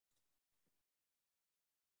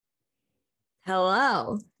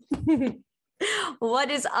Hello.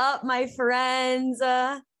 What is up, my friends?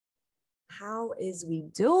 How is we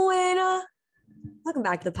doing? Welcome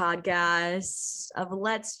back to the podcast of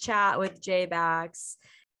Let's Chat with J-Bax.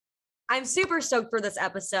 I'm super stoked for this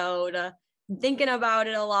episode. I'm thinking about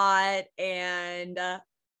it a lot, and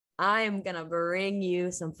I'm gonna bring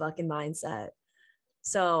you some fucking mindset.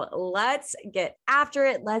 So let's get after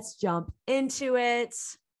it. Let's jump into it.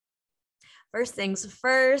 First things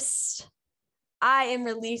first, I am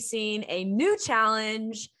releasing a new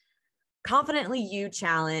challenge, Confidently You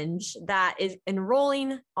Challenge, that is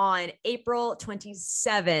enrolling on April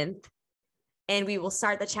 27th, and we will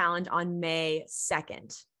start the challenge on May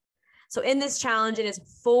 2nd. So in this challenge, it is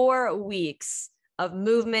 4 weeks of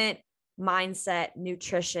movement, mindset,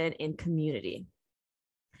 nutrition, and community.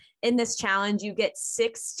 In this challenge, you get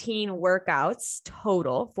 16 workouts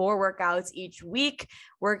total, 4 workouts each week,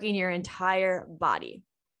 working your entire body.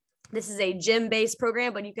 This is a gym-based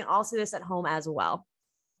program, but you can also do this at home as well.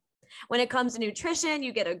 When it comes to nutrition,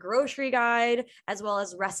 you get a grocery guide as well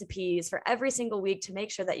as recipes for every single week to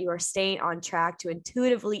make sure that you are staying on track to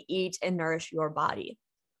intuitively eat and nourish your body.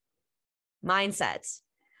 Mindset.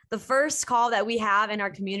 The first call that we have in our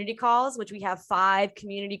community calls, which we have 5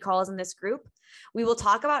 community calls in this group, we will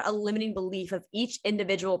talk about a limiting belief of each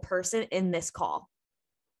individual person in this call.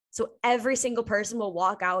 So every single person will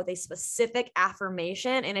walk out with a specific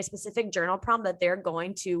affirmation and a specific journal prompt that they're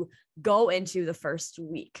going to go into the first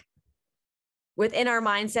week. Within our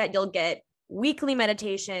mindset, you'll get weekly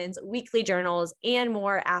meditations, weekly journals, and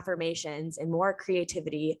more affirmations and more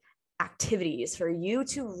creativity activities for you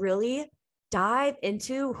to really dive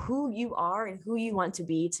into who you are and who you want to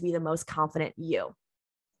be the most confident you.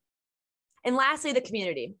 And lastly, the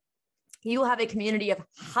community. You will have a community of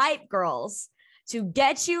hype girls to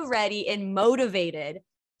get you ready and motivated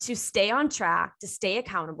to stay on track, to stay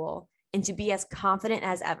accountable, and to be as confident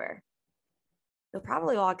as ever. You'll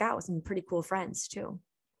probably walk out with some pretty cool friends too.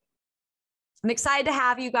 I'm excited to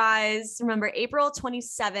have you guys. Remember, April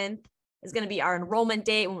 27th is going to be our enrollment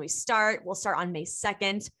date when we start. We'll start on May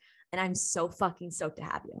 2nd, and I'm so fucking stoked to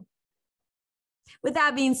have you. With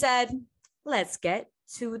that being said, let's get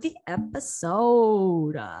to the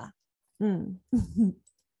episode.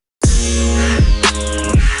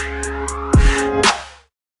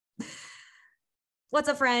 What's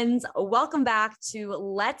up, friends? Welcome back to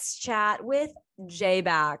Let's Chat with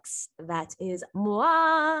J-Bax. That is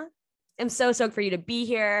moi. I'm so stoked for you to be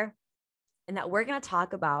here and that we're going to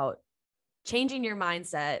talk about changing your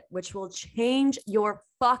mindset, which will change your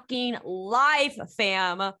fucking life,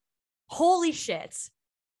 fam. Holy shit.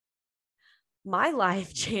 My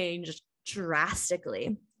life changed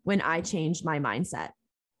drastically when I changed my mindset.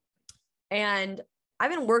 And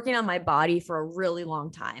I've been working on my body for a really long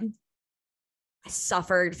time. I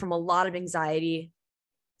suffered from a lot of anxiety,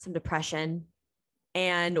 some depression.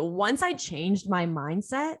 And once I changed my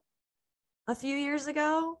mindset a few years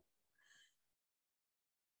ago,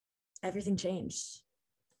 everything changed.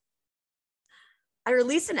 I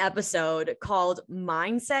released an episode called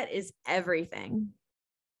Mindset is Everything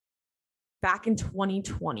back in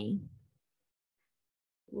 2020.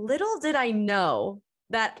 Little did I know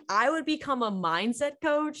that I would become a mindset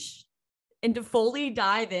coach and to fully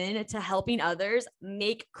dive into helping others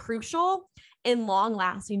make crucial and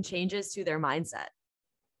long-lasting changes to their mindset.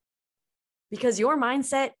 Because your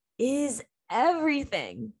mindset is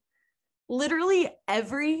everything. Literally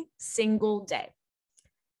every single day,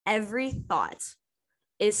 every thought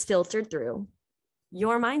is filtered through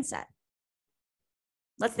your mindset.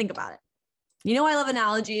 Let's think about it. You know I love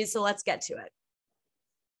analogies, so let's get to it.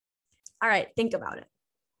 All right, think about it.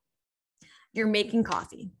 You're making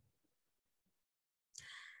coffee.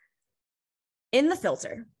 In the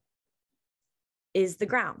filter is the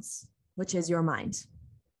grounds, which is your mind.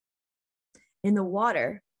 And the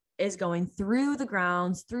water is going through the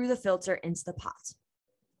grounds, through the filter into the pot.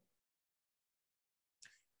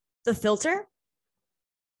 The filter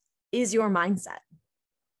is your mindset.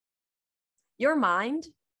 Your mind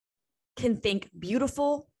can think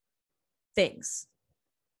beautiful things.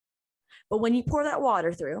 But when you pour that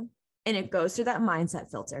water through and it goes through that mindset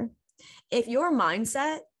filter, if your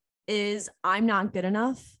mindset is I'm not good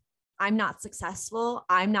enough, I'm not successful,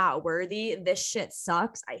 I'm not worthy, this shit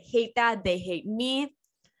sucks, I hate that, they hate me,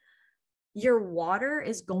 your water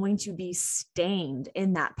is going to be stained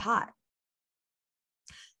in that pot.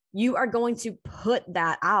 You are going to put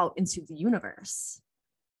that out into the universe.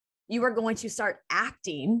 You are going to start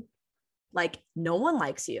acting like no one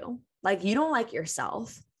likes you, like you don't like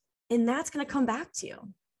yourself, and that's going to come back to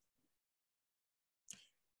you.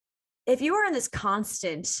 If you are in this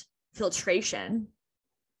constant filtration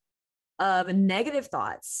of negative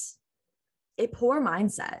thoughts, a poor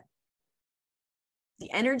mindset,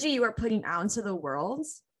 the energy you are putting out into the world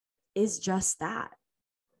is just that.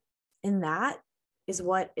 And that is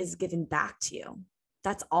what is given back to you.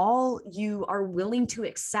 That's all you are willing to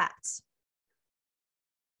accept.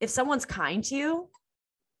 If someone's kind to you,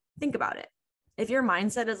 think about it. If your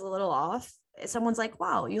mindset is a little off, someone's like,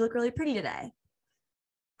 wow, you look really pretty today.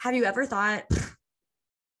 Have you ever thought,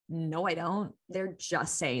 no, I don't. They're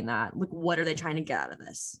just saying that. Like, what are they trying to get out of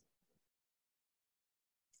this?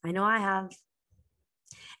 I know I have.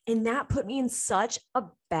 And that put me in such a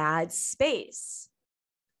bad space.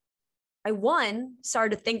 I, one,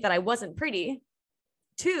 started to think that I wasn't pretty.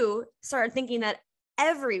 Two, started thinking that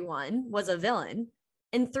everyone was a villain.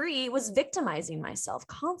 And three, was victimizing myself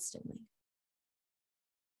constantly.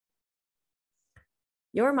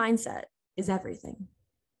 Your mindset is everything.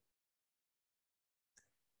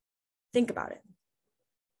 Think about it.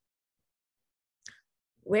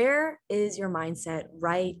 Where is your mindset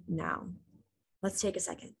right now? Let's take a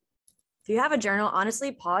second. If you have a journal,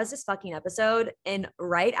 honestly, pause this fucking episode and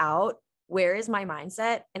write out, where is my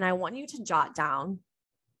mindset? And I want you to jot down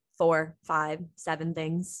 4, 5, 7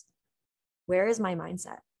 things. Where is my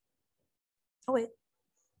mindset? Oh, wait.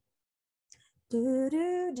 Do,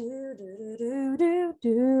 do, do, do, do, do,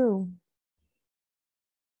 do.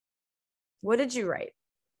 What did you write?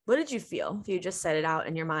 What did you feel if you just said it out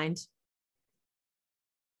in your mind?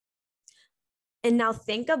 And now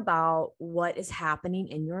think about what is happening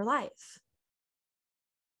in your life.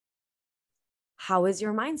 How is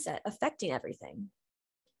your mindset affecting everything?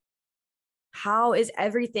 How is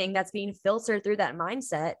everything that's being filtered through that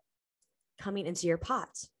mindset coming into your pot?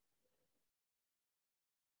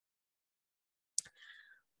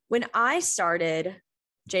 When I started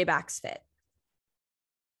J-Bax Fit,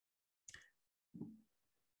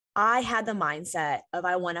 I had the mindset of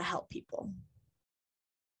I want to help people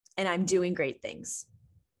and I'm doing great things.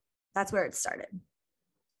 That's where it started.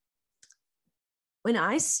 When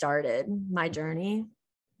I started my journey,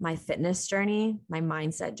 my fitness journey, my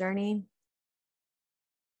mindset journey,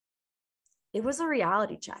 it was a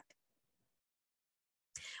reality check.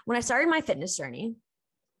 When I started my fitness journey,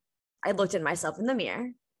 I looked at myself in the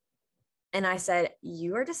mirror and I said,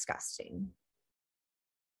 you are disgusting.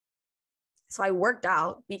 So I worked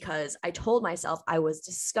out because I told myself I was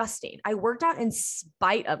disgusting. I worked out in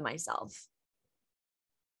spite of myself.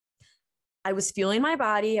 I was fueling my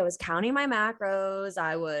body. I was counting my macros.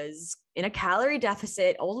 I was in a calorie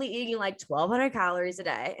deficit, only eating like 1,200 calories a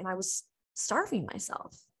day. And I was starving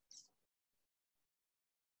myself.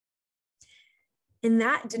 And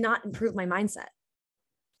that did not improve my mindset.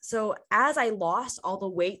 So as I lost all the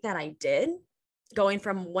weight that I did, going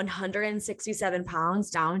from 167 pounds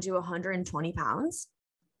down to 120 pounds,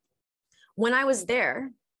 when I was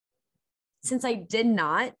there, since I did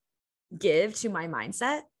not give to my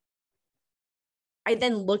mindset, I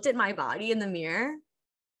then looked at my body in the mirror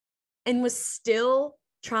and was still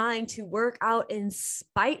trying to work out in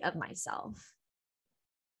spite of myself.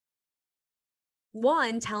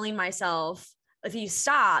 One, telling myself, if you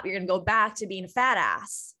stop, you're going to go back to being a fat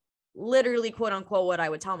ass. Literally, quote unquote, what I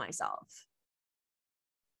would tell myself.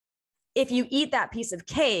 If you eat that piece of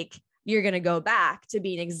cake, you're going to go back to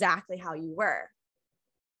being exactly how you were.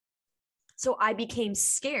 So I became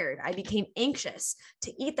scared. I became anxious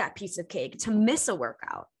to eat that piece of cake, to miss a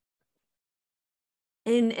workout.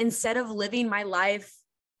 And instead of living my life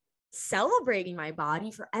celebrating my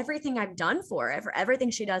body for everything I've done for it, for everything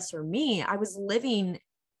she does for me, I was living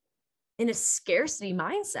in a scarcity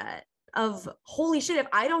mindset of, holy shit, if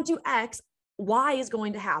I don't do X, Y is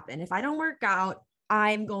going to happen. If I don't work out,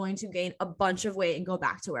 I'm going to gain a bunch of weight and go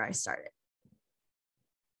back to where I started.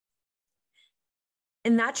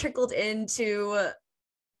 And that trickled into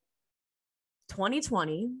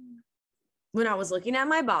 2020 when I was looking at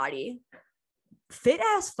my body, fit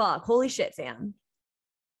as fuck, holy shit, fam,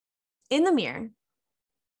 in the mirror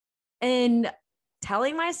and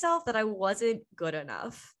telling myself that I wasn't good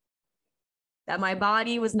enough, that my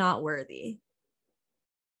body was not worthy.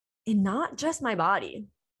 And not just my body.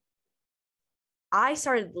 I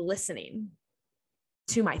started listening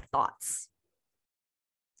to my thoughts.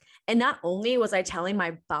 And not only was I telling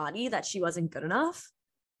my body that she wasn't good enough,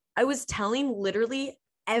 I was telling literally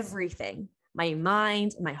everything, my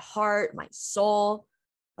mind, my heart, my soul,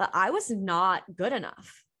 that I was not good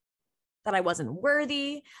enough, that I wasn't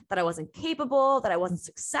worthy, that I wasn't capable, that I wasn't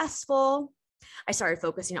successful. I started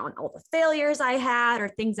focusing on all the failures I had or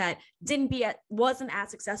things that wasn't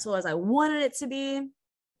as successful as I wanted it to be.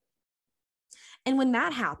 And when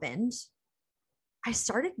that happened, I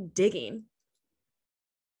started digging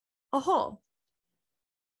a hole.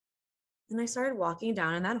 And I started walking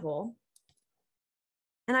down in that hole.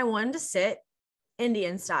 And I wanted to sit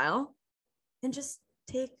Indian style and just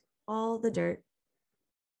take all the dirt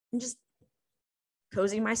and just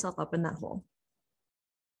cozy myself up in that hole.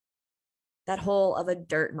 That hole of a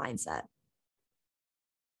dirt mindset.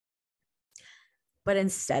 But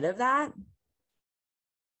instead of that,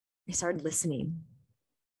 I started listening.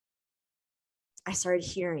 I started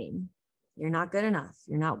hearing, you're not good enough.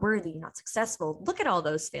 You're not worthy. You're not successful. Look at all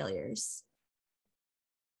those failures.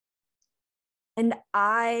 And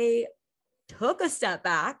I took a step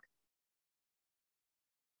back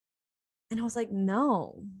and I was like,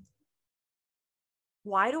 no.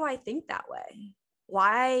 Why do I think that way?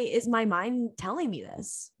 Why is my mind telling me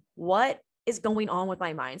this? What is going on with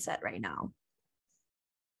my mindset right now?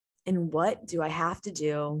 And what do I have to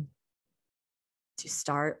do to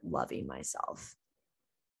start loving myself?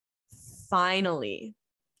 Finally.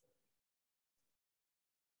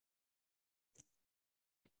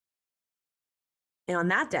 And on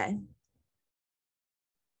that day,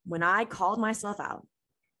 when I called myself out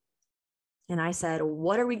and I said,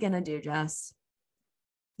 what are we going to do, Jess?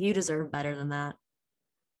 You deserve better than that.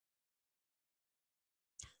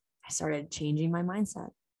 I started changing my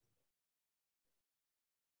mindset.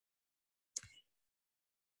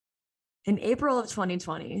 In April of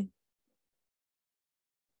 2020,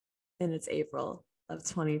 and it's April of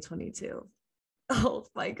 2022. Oh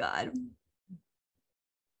my God.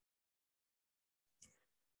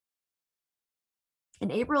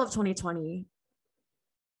 In April of 2020,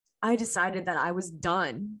 I decided that I was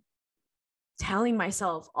done telling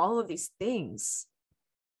myself all of these things.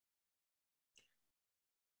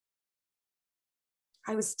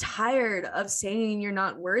 I was tired of saying you're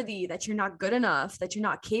not worthy, that you're not good enough, that you're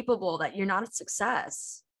not capable, that you're not a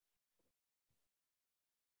success.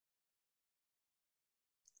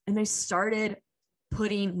 And I started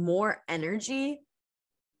putting more energy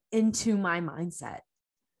into my mindset,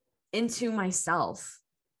 into myself.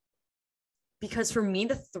 Because for me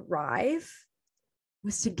to thrive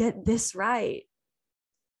was to get this right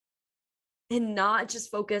and not just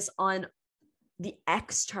focus on the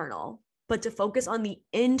external, but to focus on the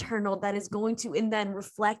internal that is going to and then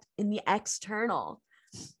reflect in the external.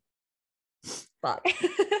 Fuck.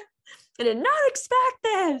 I did not expect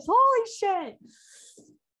this. Holy shit.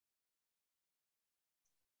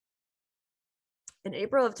 In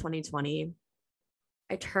April of 2020,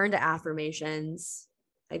 I turned to affirmations.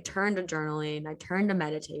 I turned to journaling. I turned to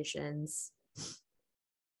meditations.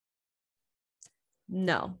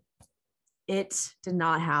 No, it did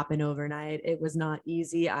not happen overnight. It was not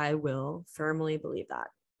easy. I will firmly believe that.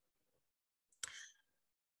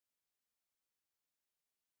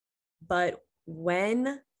 But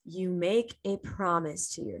when you make a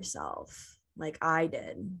promise to yourself, like I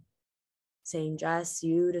did, saying, Jess,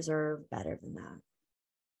 you deserve better than that.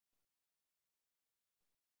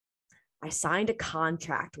 I signed a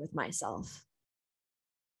contract with myself.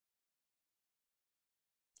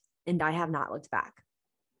 And I have not looked back.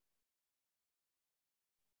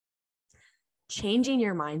 Changing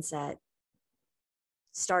your mindset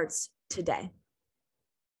starts today.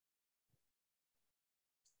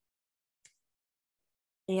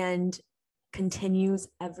 And continues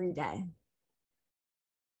every day.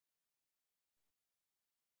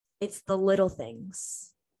 It's the little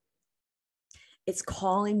things. It's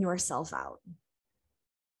calling yourself out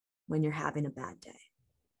when you're having a bad day,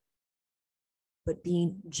 but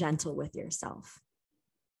being gentle with yourself.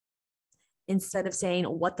 Instead of saying,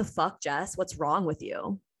 what the fuck, Jess? What's wrong with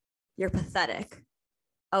you? You're pathetic.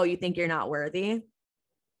 Oh, you think you're not worthy?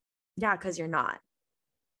 Yeah, because you're not.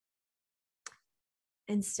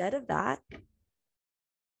 Instead of that,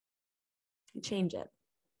 you change it.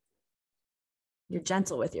 You're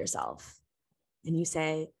gentle with yourself. And you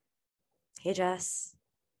say, hey, Jess,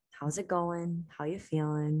 how's it going? How you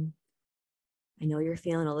feeling? I know you're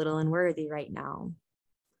feeling a little unworthy right now.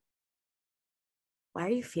 Why are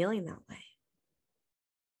you feeling that way?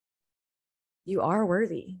 You are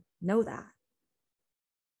worthy. Know that.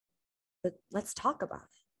 But let's talk about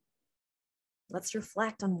it. Let's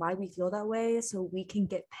reflect on why we feel that way so we can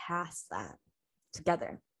get past that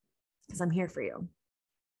together, because I'm here for you.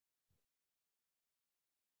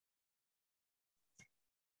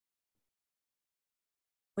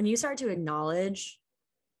 When you start to acknowledge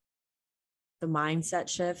the mindset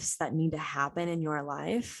shifts that need to happen in your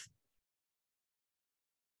life,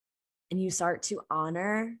 and you start to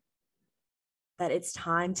honor that it's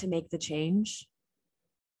time to make the change,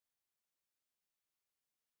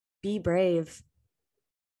 be brave.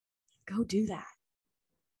 Go do that.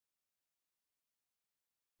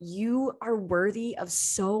 You are worthy of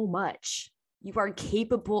so much. You are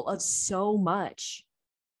capable of so much.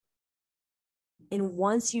 And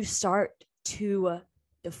once you start to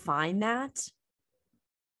define that,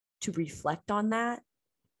 to reflect on that,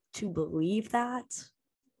 to believe that,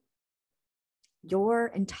 your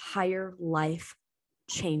entire life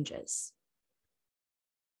changes.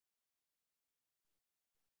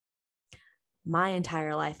 My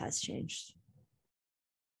entire life has changed.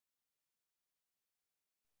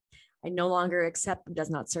 I no longer accept what does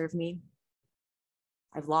not serve me.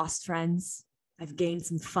 I've lost friends. I've gained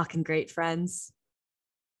some fucking great friends.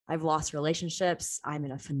 I've lost relationships. I'm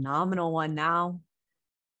in a phenomenal one now.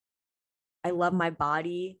 I love my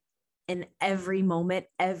body in every moment,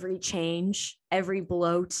 every change, every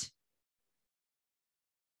bloat.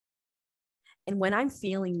 And when I'm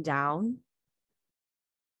feeling down,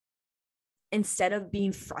 instead of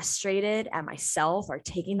being frustrated at myself or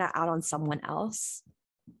taking that out on someone else,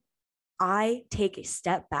 I take a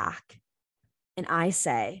step back and I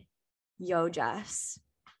say, yo, Jess,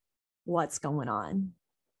 what's going on?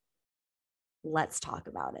 Let's talk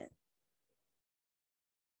about it.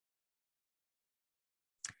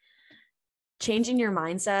 Changing your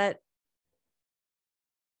mindset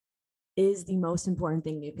is the most important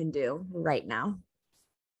thing you can do right now.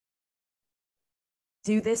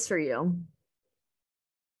 Do this for you.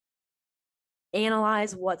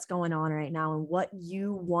 Analyze what's going on right now and what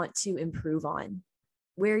you want to improve on,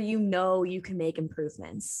 where you know you can make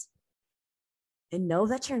improvements. And know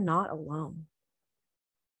that you're not alone.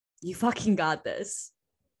 You fucking got this.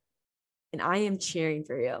 And I am cheering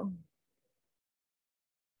for you.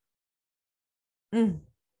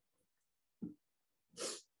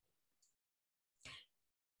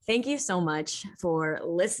 Thank you so much for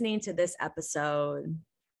listening to this episode.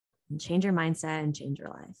 And change your mindset and change your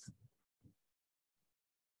life.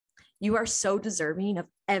 You are so deserving of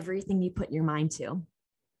everything you put your mind to.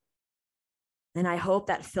 And I hope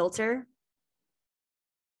that filter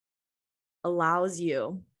allows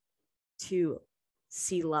you to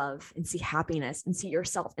see love and see happiness and see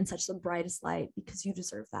yourself in such the brightest light, because you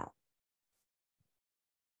deserve that.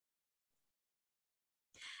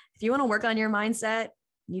 If you want to work on your mindset,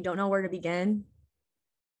 you don't know where to begin,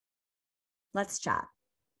 let's chat.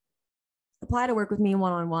 Apply to work with me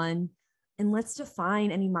one-on-one, and let's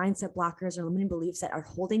define any mindset blockers or limiting beliefs that are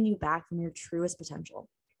holding you back from your truest potential.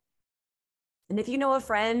 And if you know a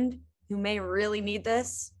friend who may really need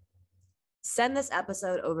this, send this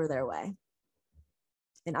episode over their way.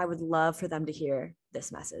 And I would love for them to hear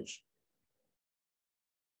this message.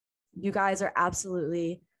 You guys are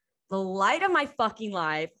absolutely the light of my fucking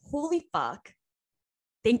life. Holy fuck.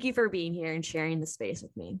 Thank you for being here and sharing the space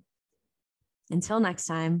with me. Until next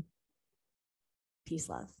time, peace,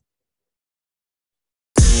 love.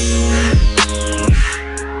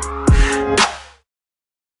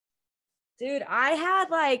 Dude, I had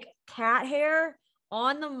like cat hair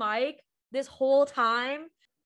on the mic this whole time.